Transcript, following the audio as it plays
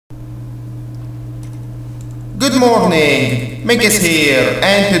Good morning, Mick is here,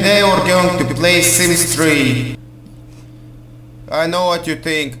 and today we're going to play Sims 3. I know what you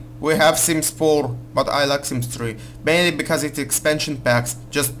think, we have Sims 4, but I like Sims 3, mainly because it's expansion packs.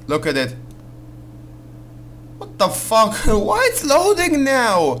 Just look at it. What the fuck? Why it's loading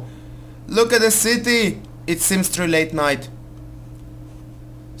now? Look at the city, it's Sims 3 late night.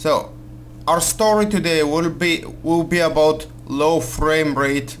 So, our story today will be about low frame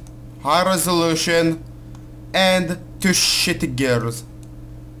rate, high resolution, and two shitty girls.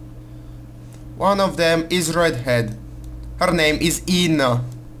 One of them is redhead. Her name is Ina.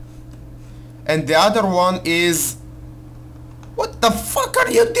 And the other one is... What the fuck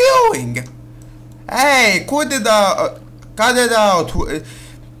are you doing? Hey, cut it out. Cut it out.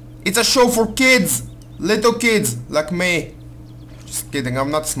 It's a show for kids. Little kids like me. Just kidding,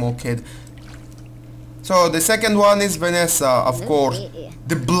 I'm not a small kid. So the second one is Vanessa, of course.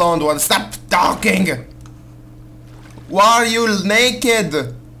 The blonde one. Stop talking! Why are you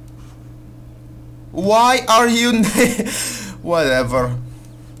naked? Why are you whatever.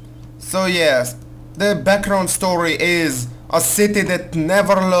 So yes, the background story is a city that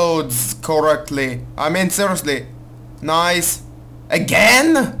never loads correctly. I mean seriously. Nice.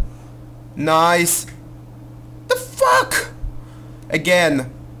 Again? Nice. The fuck?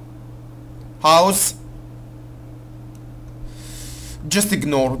 Again. House. Just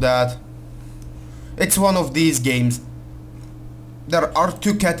ignore that. It's one of these games. There are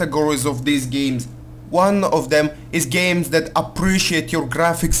two categories of these games. One of them is games that appreciate your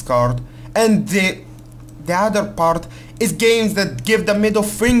graphics card, and the other part is games that give the middle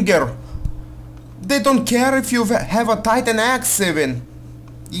finger. They don't care if you have a Titan Axe even.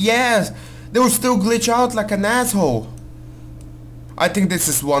 Yes, they will still glitch out like an asshole. I think this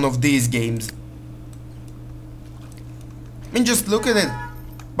is one of these games. I mean, just look at it.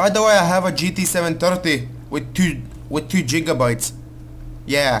 By the way, I have a GT 730 with 2 gigabytes.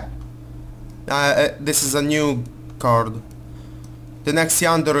 Yeah. This is a new card. The next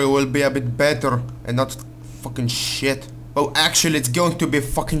Yandere will be a bit better and not fucking shit. Well, actually, it's going to be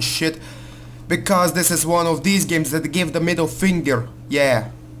fucking shit because this is one of these games that give the middle finger.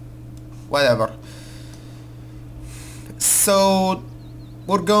 Yeah. Whatever. So,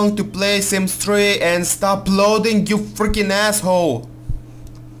 we're going to play Sims 3 and stop loading, you freaking asshole.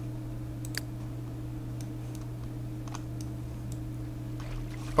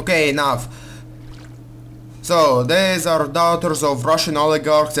 Okay, enough. So, these are daughters of Russian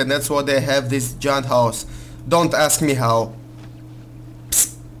oligarchs and that's why they have this giant house. Don't ask me how.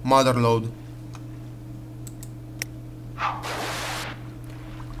 Psst, motherload.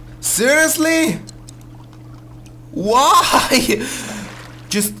 Seriously? Why?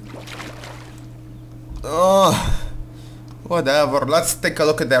 Just... whatever, let's take a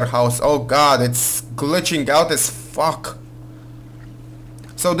look at their house. Oh god, it's glitching out as fuck.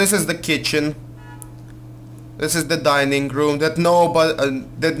 So this is the kitchen. This is the dining room that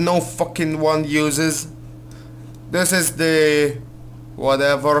no fucking one uses. This is the...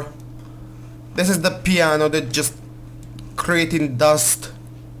 whatever. This is the piano that just creating dust.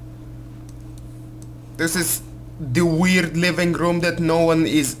 This is the weird living room that no one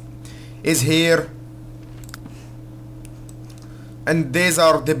is here. And these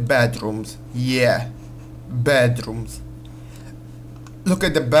are the bedrooms. Yeah, bedrooms. Look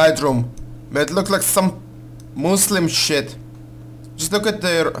at the bedroom. It looks like some Muslim shit. Just look at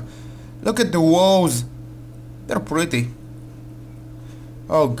the walls. They're pretty.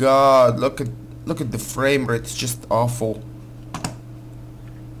 Oh god, look at the frame rate. It's just awful.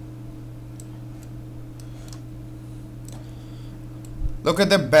 Look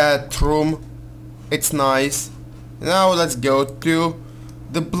at the bathroom. It's nice. Now let's go to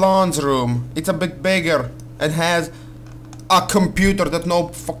the blonde's room. It's a bit bigger and has a computer that no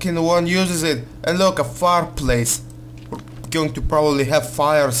fucking one uses it. And look, a fireplace. We're going to probably have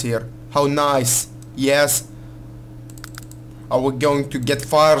fires here. How nice. Yes. Are we going to get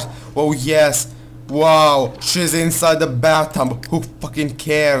fires? Oh yes. Wow. She's inside the bathtub. Who fucking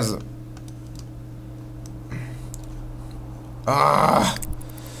cares? Ah.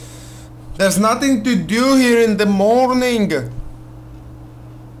 There's nothing to do here in the morning.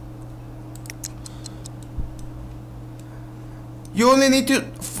 You only need to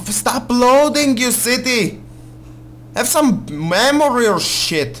stop loading, you city. Have some memory or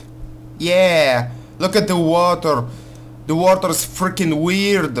shit. Yeah. Look at the water. The water is freaking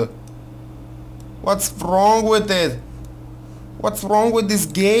weird. What's wrong with it? What's wrong with this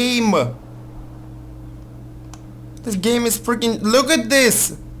game? This game is freaking... Look at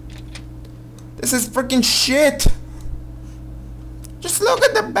this! This is freaking shit! Just look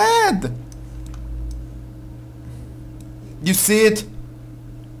at the bed! You see it?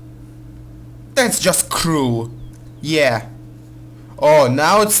 That's just cruel. Yeah. Oh,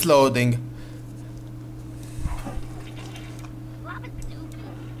 now it's loading.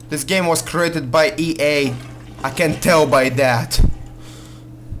 This game was created by EA. I can tell by that.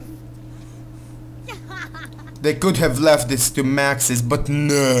 They could have left this to Maxis, but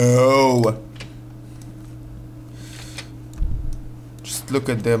no. Just look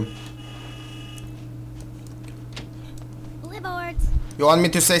at them. You want me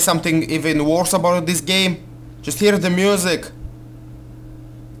to say something even worse about this game? Just hear the music.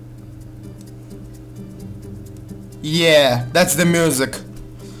 Yeah, that's the music.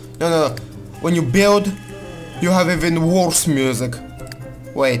 No. When you build, you have even worse music.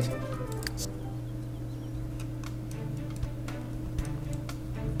 Wait.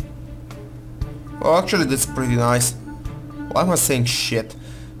 Well, actually, that's pretty nice. Why am I saying shit?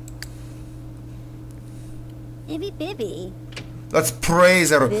 Ibby Bibby. Let's praise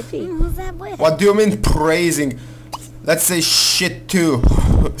her. Who's that with? What do you mean praising? Let's say shit too.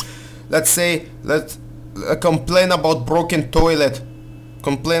 Let's complain about broken toilet.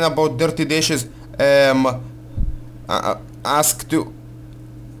 Complain about dirty dishes. Ask to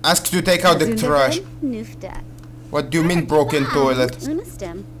take out the trash. What do you mean broken toilet?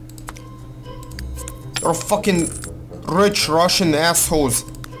 You're fucking rich Russian assholes.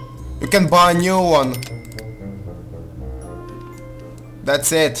 You can buy a new one.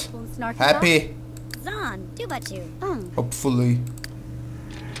 That's it. Happy? Hopefully.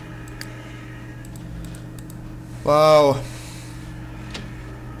 Wow.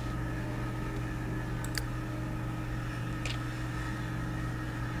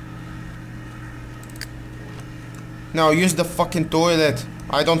 Now use the fucking toilet.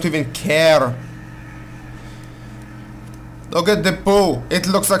 I don't even care. Look at the poo. It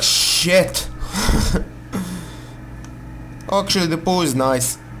looks like shit. Actually, the pool is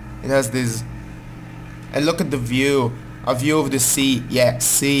nice. It has this. And look at the view. A view of the sea. Yeah,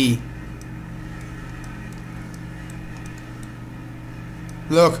 sea.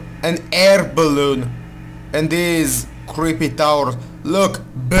 Look, an air balloon. And these creepy towers. Look,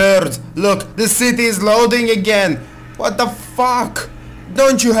 birds. Look, the city is loading again. What the fuck?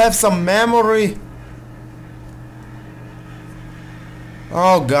 Don't you have some memory?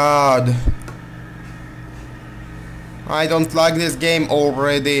 Oh god. I don't like this game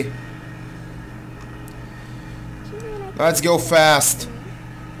already. Let's go fast.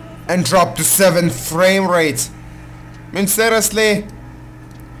 And drop to 7 frame rates. I mean, seriously?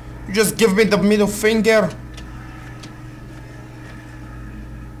 You just give me the middle finger?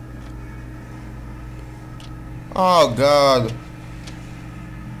 Oh god.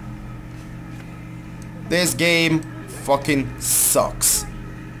 This game fucking sucks.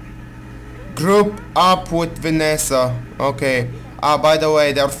 Group up with Vanessa. Okay. By the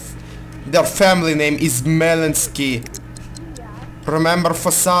way, their family name is Melensky. Remember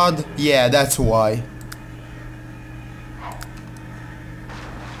Facade? Yeah, that's why.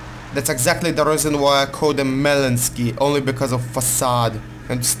 That's exactly the reason why I call them Melensky. Only because of Facade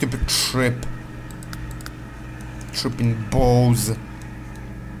and stupid Trip. Tripping balls.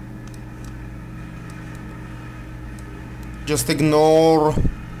 Just ignore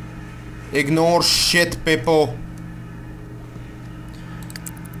shit, people.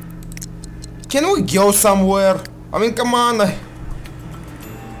 Can we go somewhere? I mean, come on.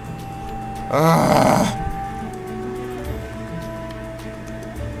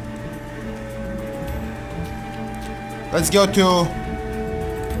 Let's go to...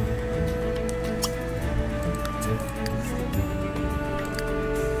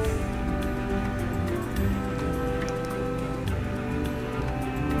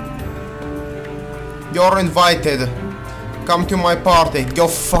 You're invited. Come to my party. Go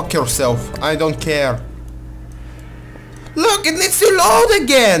fuck yourself. I don't care. Look, it needs to load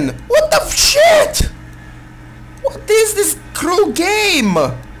again. What the shit? What is this cruel game?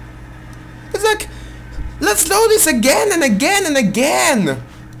 It's like, let's load this again and again and again.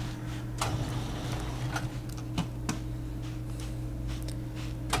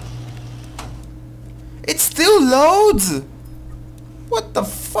 It still loads. What the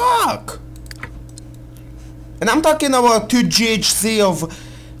fuck? And I'm talking about 2 GHz of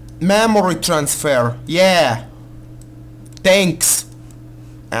memory transfer. Yeah. Thanks,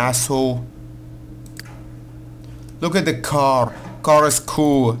 asshole. Look at the car. Car is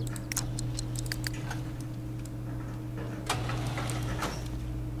cool.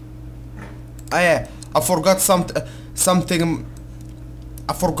 I forgot something.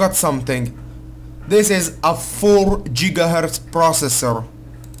 I forgot something. This is a 4 GHz processor.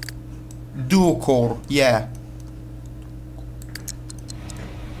 Dual core, yeah.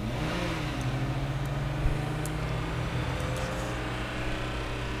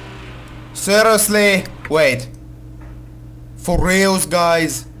 Seriously? Wait. For reals,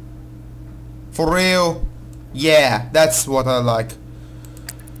 guys? For real? Yeah, that's what I like.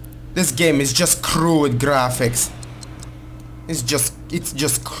 This game is just crude graphics. It's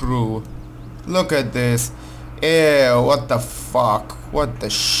just crude. Look at this. Ew, what the fuck? What the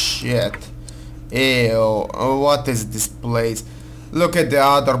shit? Ew, what is this place? Look at the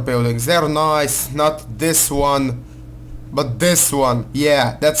other buildings. They're nice. Not this one, but this one.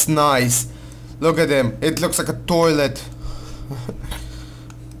 Yeah, that's nice. Look at them. It looks like a toilet.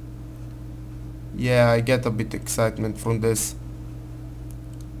 Yeah, I get a bit excitement from this.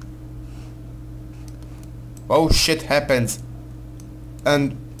 Oh, shit happens.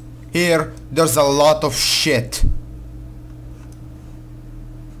 And here, there's a lot of shit.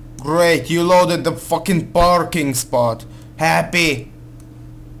 Great, you loaded the fucking parking spot. Happy.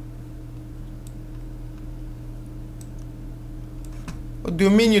 What do you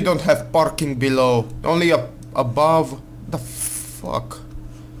mean you don't have parking below? Only above? The fuck?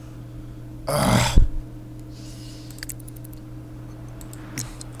 Ugh.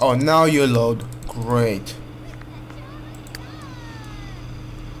 Oh, now you load. Great.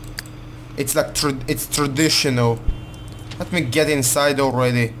 It's like it's traditional. Let me get inside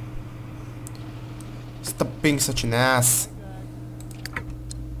already. Stop being such an ass.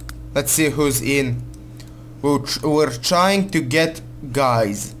 Let's see who's in. We're trying to get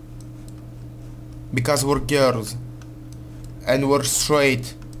guys. Because we're girls. And we're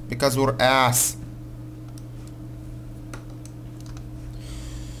straight. Because we're ass.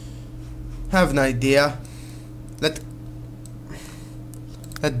 Have an idea. Let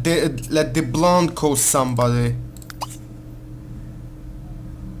the blonde call somebody.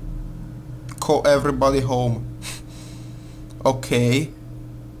 Call everybody home. Okay.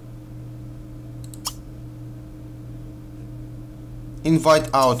 Invite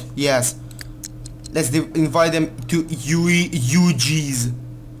out. Yes. Let's invite them to UGs.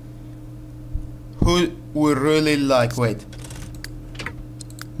 Who we really like. Wait.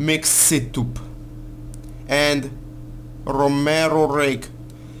 Mix Situp. And Romero Rake.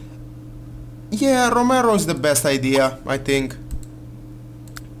 Yeah, Romero is the best idea, I think.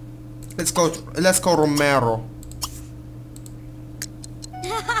 Let's go Romero.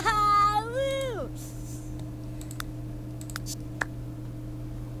 Woo!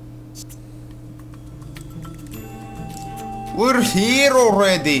 We're here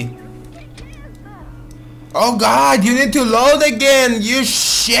already. Oh god, you need to load again, you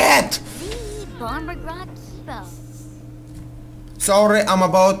shit! Sorry, I'm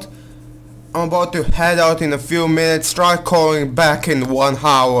about to head out in a few minutes. Try calling back in 1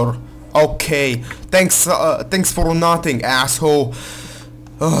 hour. Okay. Thanks for nothing, asshole.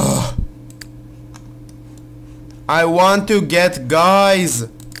 Ugh. I want to get guys.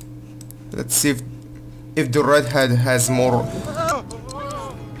 Let's see if the redhead has more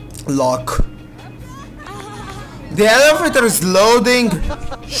luck. The elevator is loading.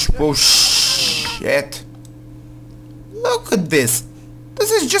 Oh shit. Look at this.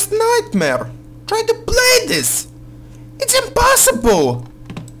 This is just nightmare. Try to play this. It's impossible.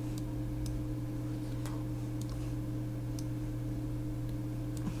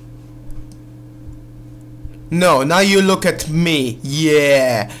 No, now you look at me.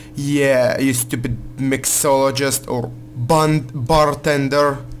 Yeah, you stupid mixologist or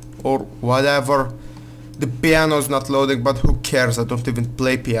bartender or whatever. The piano's not loading, but who cares? I don't even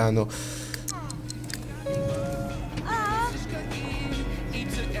play piano.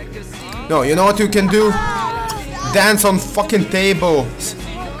 No, you know what you can do? Dance on fucking tables.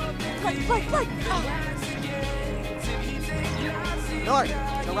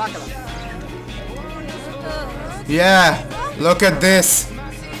 Yeah, look at this.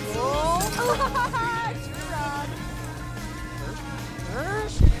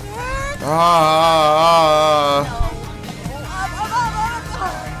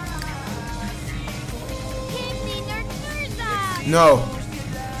 No.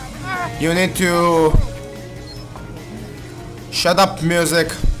 You need to shut up,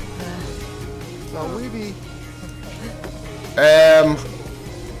 music.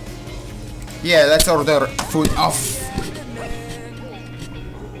 Yeah, let's order food off.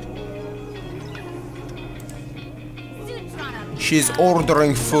 She's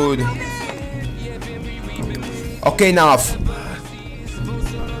ordering food. Okay, enough.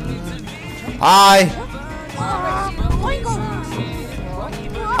 Hi.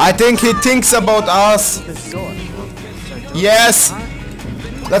 I think he thinks about us. Yes.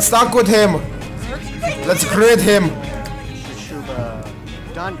 Let's talk with him. Let's greet him.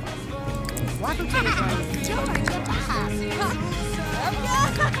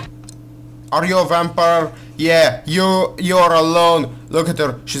 Are you a vampire? Yeah, you're alone. Look at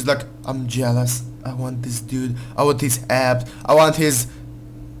her. She's like, I'm jealous. I want this dude. I want his abs. I want his...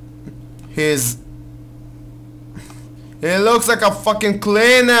 He looks like a fucking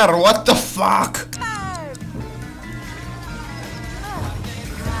cleaner. What the fuck?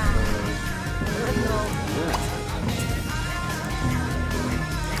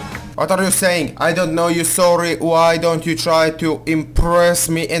 What are you saying? I don't know you, sorry. Why don't you try to impress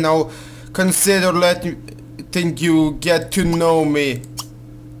me and I'll consider letting you get to know me?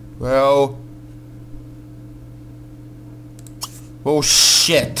 Well... Oh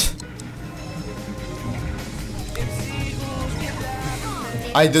shit.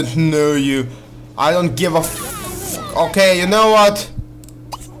 I don't know you. I don't give a f... Okay, you know what?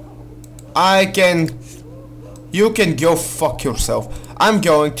 You can go fuck yourself. I'm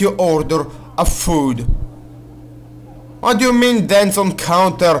going to order a food. What do you mean dance on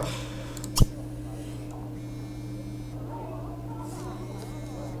counter?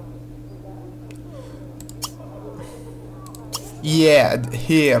 Yeah,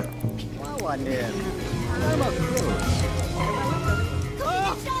 here.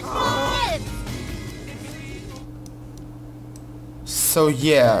 So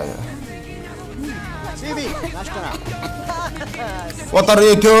yeah. What are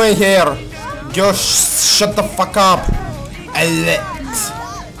you doing here? Just shut the fuck up.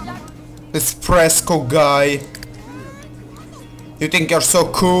 This Fresco guy. You think you're so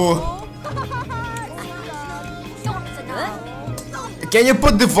cool? Can you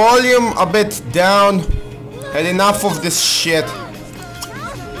put the volume a bit down? Had enough of this shit.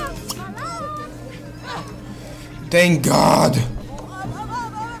 Thank God.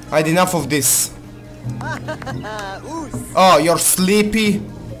 I had enough of this. Oh, you're sleepy?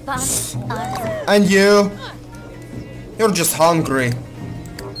 And you're just hungry.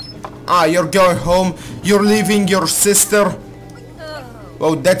 Ah, you're going home? You're leaving your sister?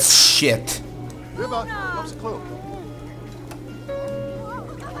 Oh, that's shit.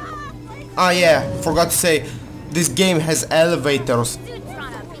 Ah yeah, forgot to say, this game has elevators.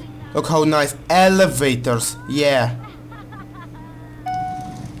 Look how nice. Elevators, yeah.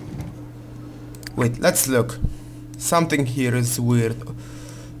 Wait, let's look. Something here is weird.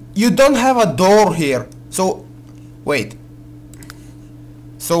 You don't have a door here. So, wait.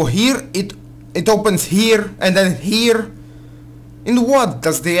 So here it opens here and then here. In what?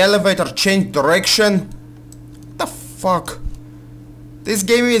 Does the elevator change direction? What the fuck? This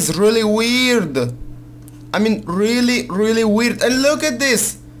game is really weird. I mean, really, really weird. And look at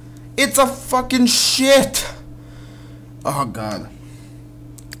this. It's a fucking shit. Oh God.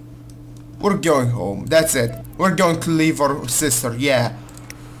 We're going home. That's it. We're going to leave our sister. Yeah.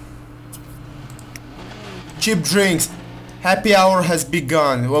 Cheap drinks. Happy hour has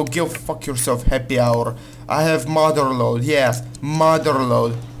begun. Well, go fuck yourself, happy hour. I have motherload. Yes,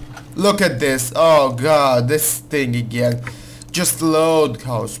 motherload. Look at this. Oh God, this thing again. Just load,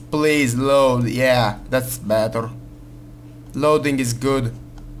 house. Please load. Yeah, that's better. Loading is good.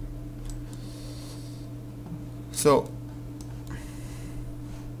 So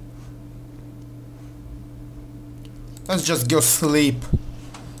let's just go sleep.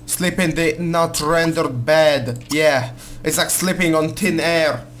 Sleep in the not rendered bed. Yeah, it's like sleeping on thin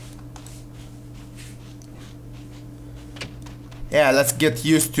air. Yeah, let's get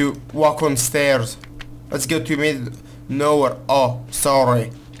used to walk on stairs. Let's go to mid nowhere. Oh,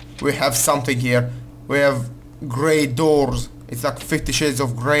 sorry. We have something here. We have grey doors. It's like 50 Shades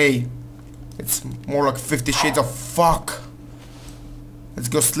of Grey. It's more like 50 Shades of fuck. Let's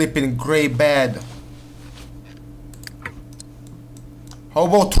go sleep in grey bed. How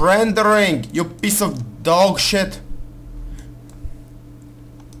about rendering, you piece of dog shit?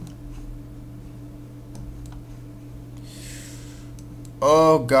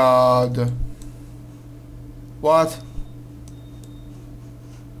 Oh God. What?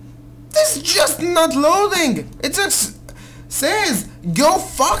 This is just not loading. It just says, go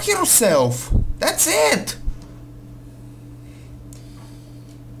fuck yourself. That's it.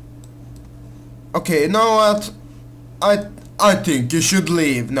 Okay, you know what? I think you should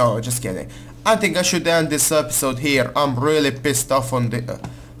leave. No, just kidding. I think I should end this episode here. I'm really pissed off on the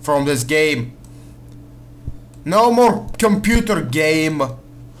from this game. No more computer game.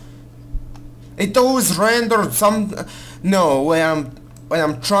 It always rendered some. No, when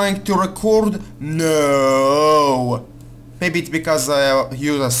I'm trying to record. No. Maybe it's because I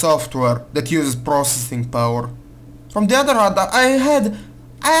use a software that uses processing power. From the other hand, I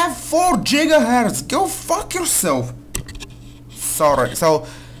have 4 gigahertz. Go fuck yourself. Sorry. So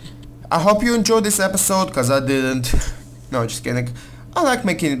I hope you enjoyed this episode, cause I didn't. No, just kidding. I like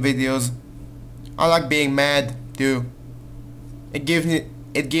making videos. I like being mad too. It gives me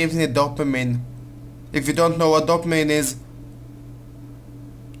dopamine. If you don't know what dopamine is,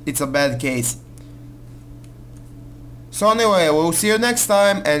 it's a bad case. So anyway, we'll see you next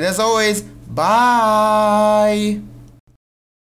time, and as always, bye!